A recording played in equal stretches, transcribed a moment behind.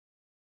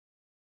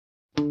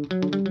Hey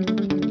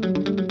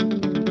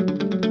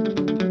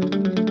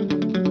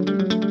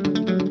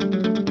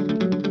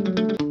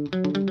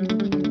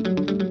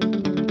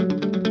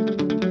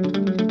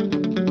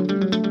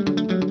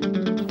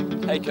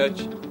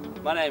coach,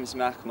 my name is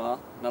Marr,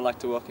 and I'd like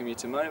to welcome you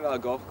to Vale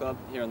Golf Club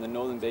here on the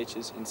Northern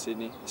Beaches in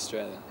Sydney,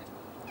 Australia.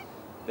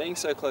 Being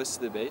so close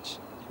to the beach,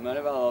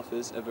 Vale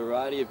offers a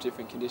variety of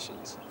different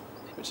conditions,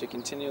 which are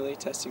continually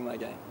testing my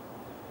game.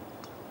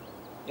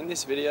 In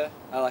this video,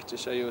 I'd like to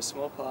show you a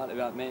small part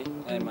about me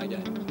and my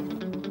game.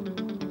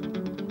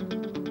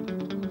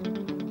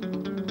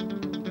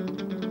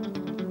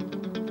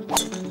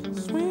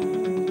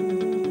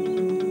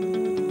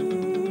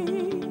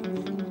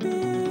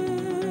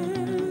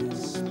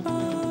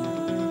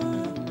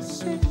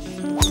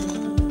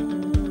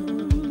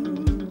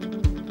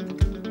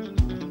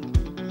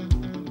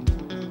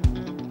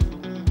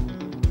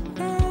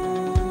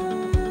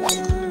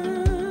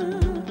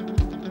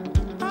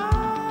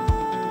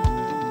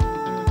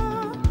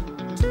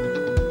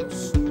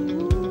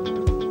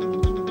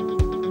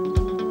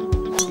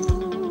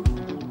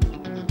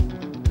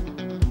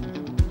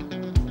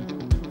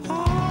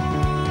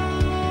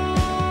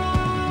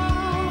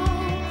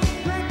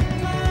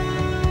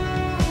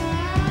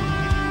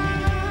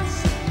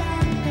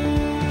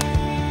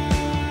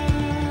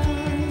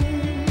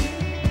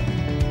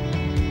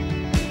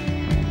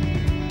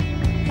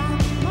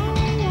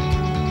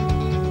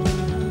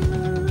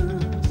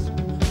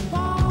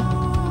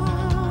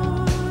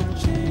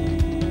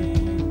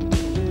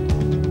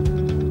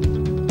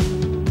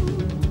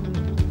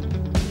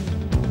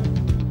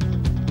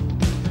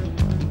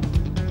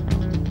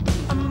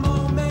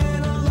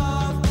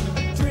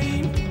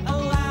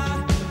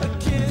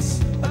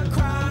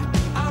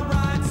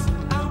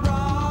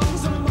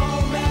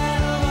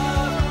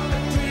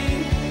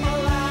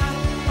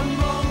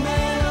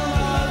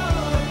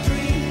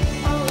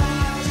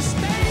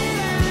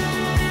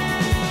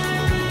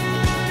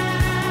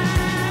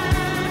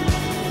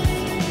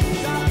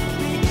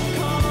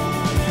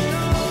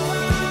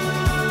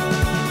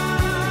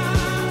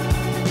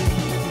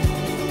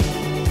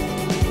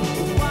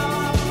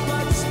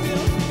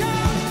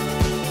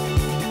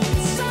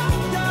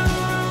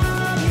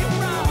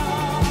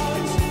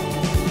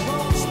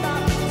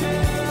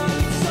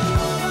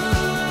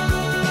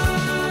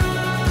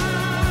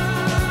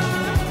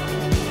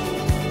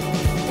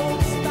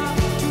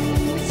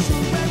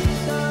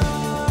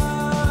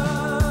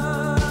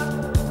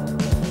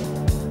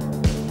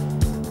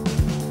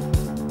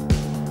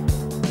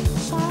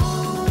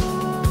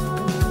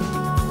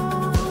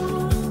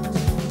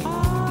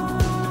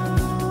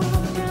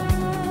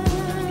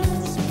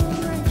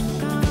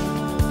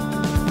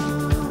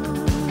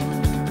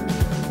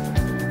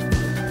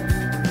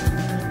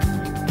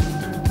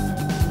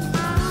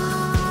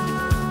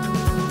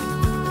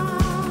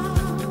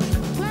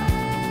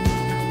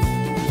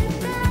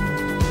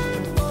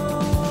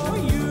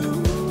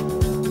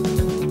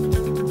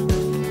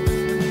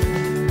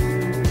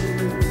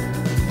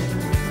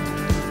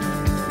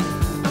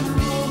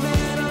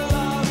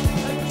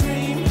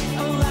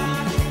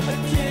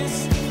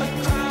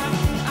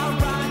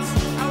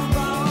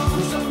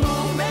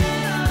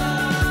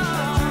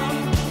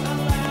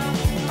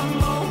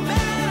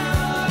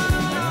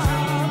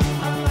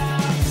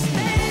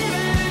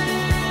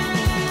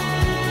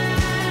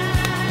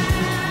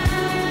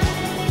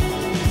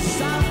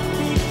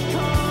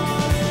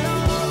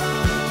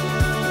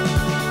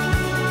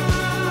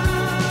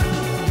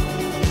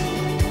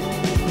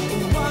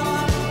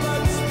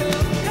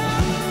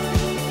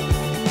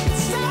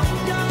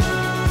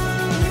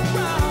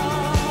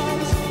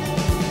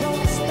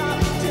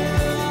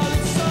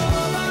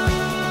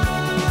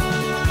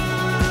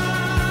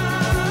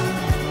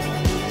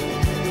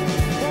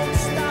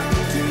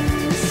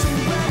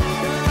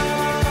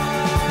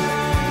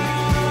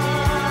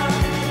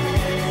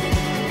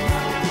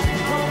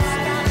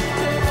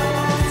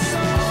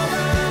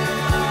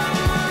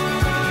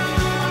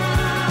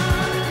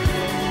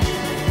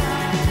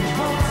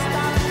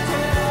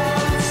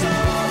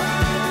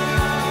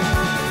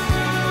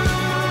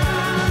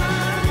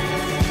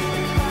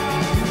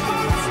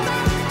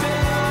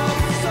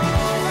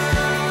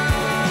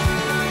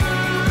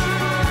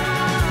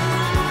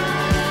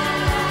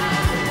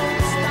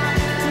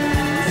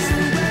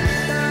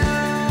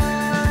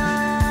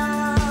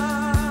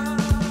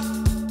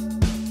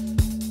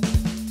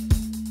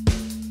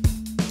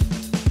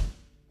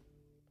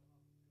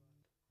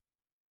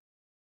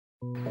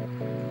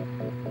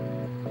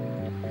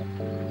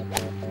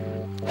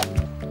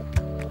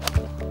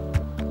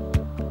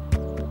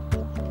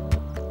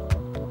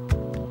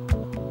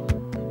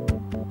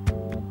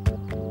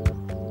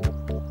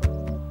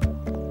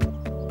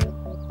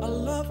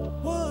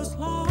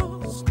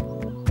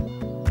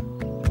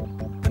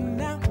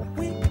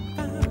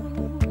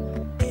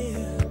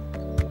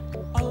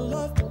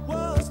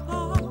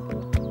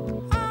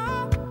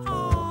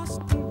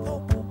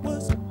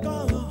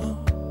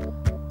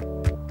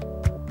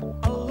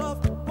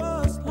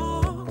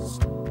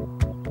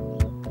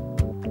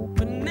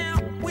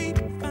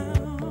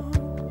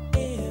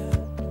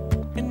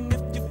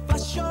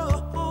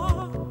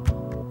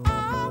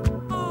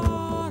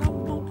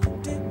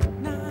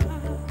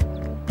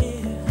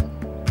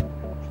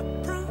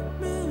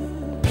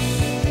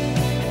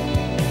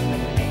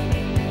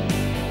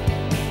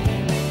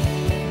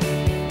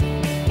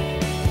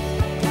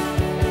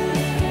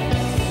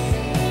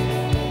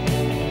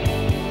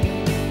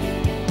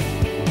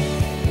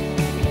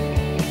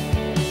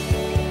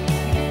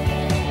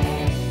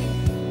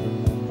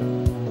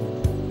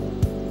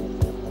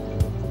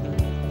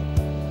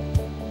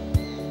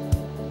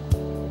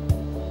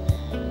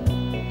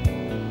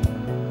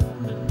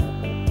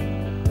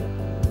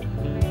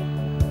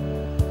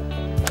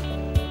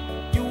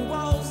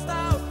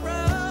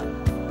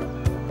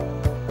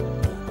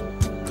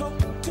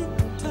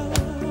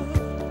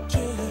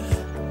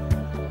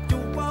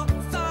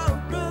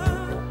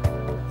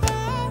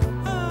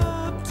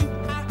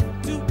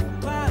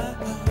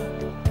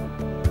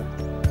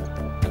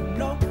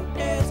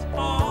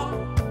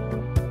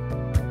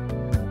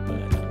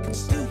 can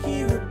still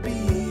hear it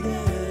beating.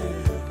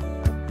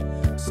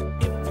 So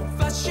if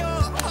that's your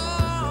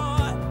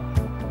heart,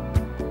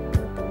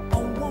 I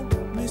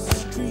won't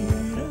mistreat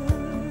it.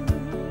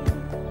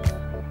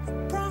 I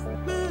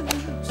promise.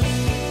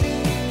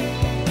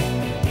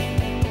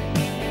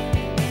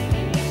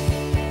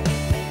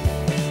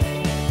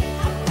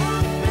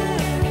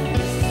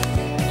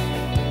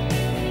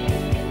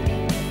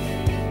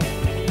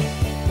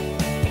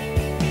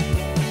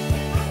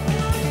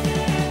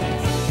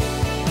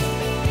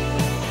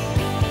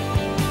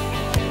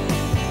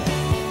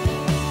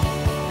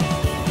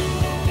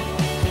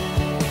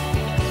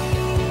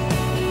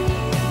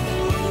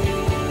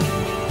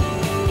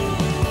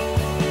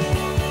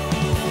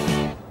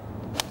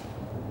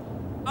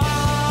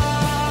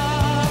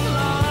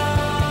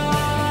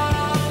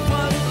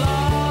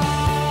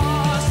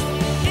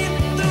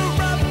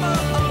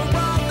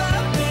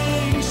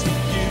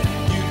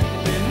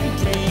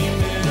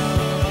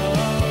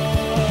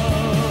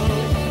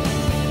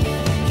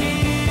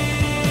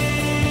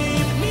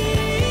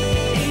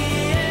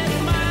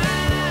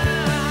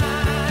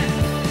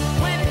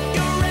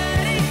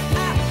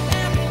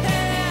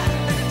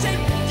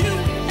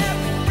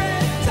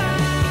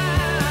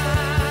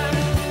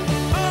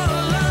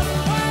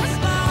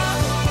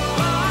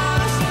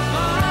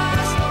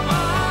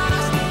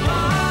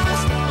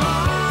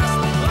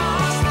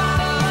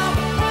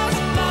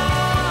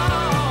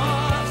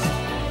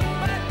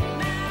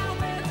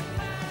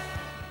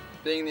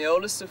 Being the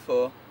oldest of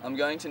four, I'm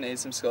going to need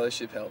some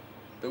scholarship help.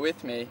 But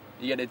with me,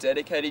 you get a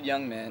dedicated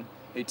young man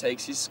who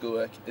takes his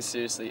schoolwork as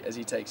seriously as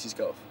he takes his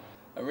golf.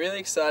 I'm really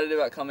excited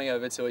about coming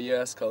over to a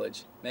US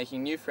college,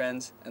 making new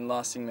friends and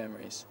lasting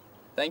memories.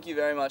 Thank you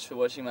very much for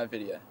watching my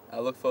video. I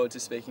look forward to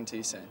speaking to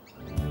you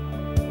soon.